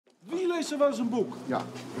leest er wel eens een boek? Ja.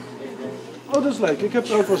 Oh, dat is leuk. Ik heb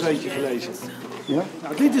er ook wel eens eentje gelezen. Ja?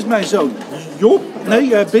 Nou, dit is mijn zoon. Job.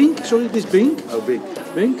 Nee, Bink. Sorry, dit is Bink. Oh, Bink.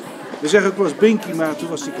 Bink. We zeggen ook wel eens Binky, maar toen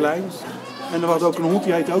was hij klein. En er was ook een hond,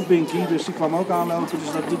 die heette ook Binky, dus die kwam ook aanlopen.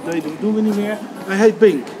 Dus dat doen we niet meer. Hij heet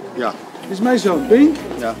Bink. Ja. Dit is mijn zoon Bink.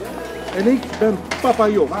 Ja. En ik ben papa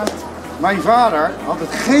Job. Mijn vader had het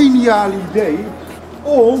geniale idee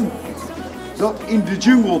om dat in de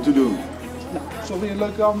jungle te doen. Nou, zo weer een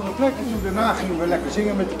leuke andere plek. Dus daarna gingen we lekker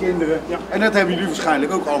zingen met de kinderen. Ja. En dat hebben jullie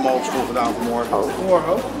waarschijnlijk ook allemaal op school gedaan vanmorgen.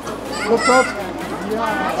 Morgen. Klopt dat? Ja.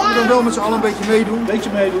 Gaan we dan wel met z'n allen een beetje meedoen? Een beetje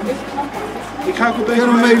meedoen. Ik ga ook een beetje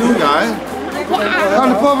Kunnen we meedoen? Ja, hè? Gaan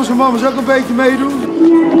de papa's en mama's ook een beetje meedoen?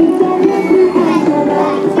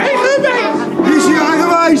 Wie is hier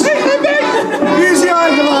eigenwijs? Wie is hier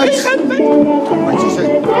eigenwijs? Wat je zegt.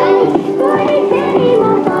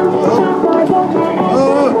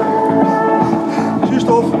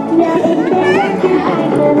 Zuurstof.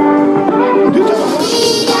 Doe het.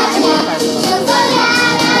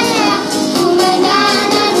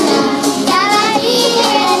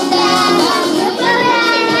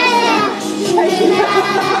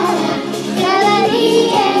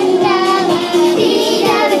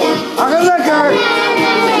 Ga lekker!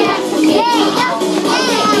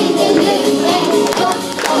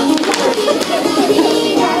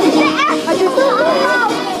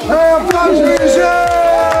 Hey, applaus voor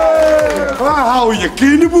jezelf! Waar hou je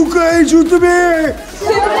kinderboeken heen, Zoetermeer?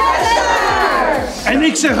 En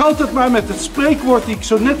ik zeg altijd maar met het spreekwoord die ik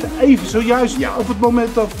zo net even, zojuist op het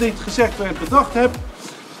moment dat dit gezegd werd, bedacht heb.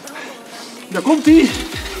 Daar komt ie.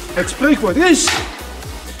 Het spreekwoord is...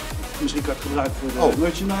 Misschien kan ik het gebruiken voor de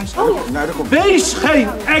merchandise. Nou, daar komt Wees geen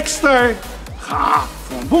ekster. Ga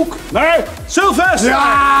voor een boek naar Silvester.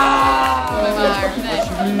 Ja!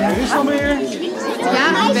 Er is nog meer.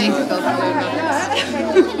 Ja, dat weet ik ook.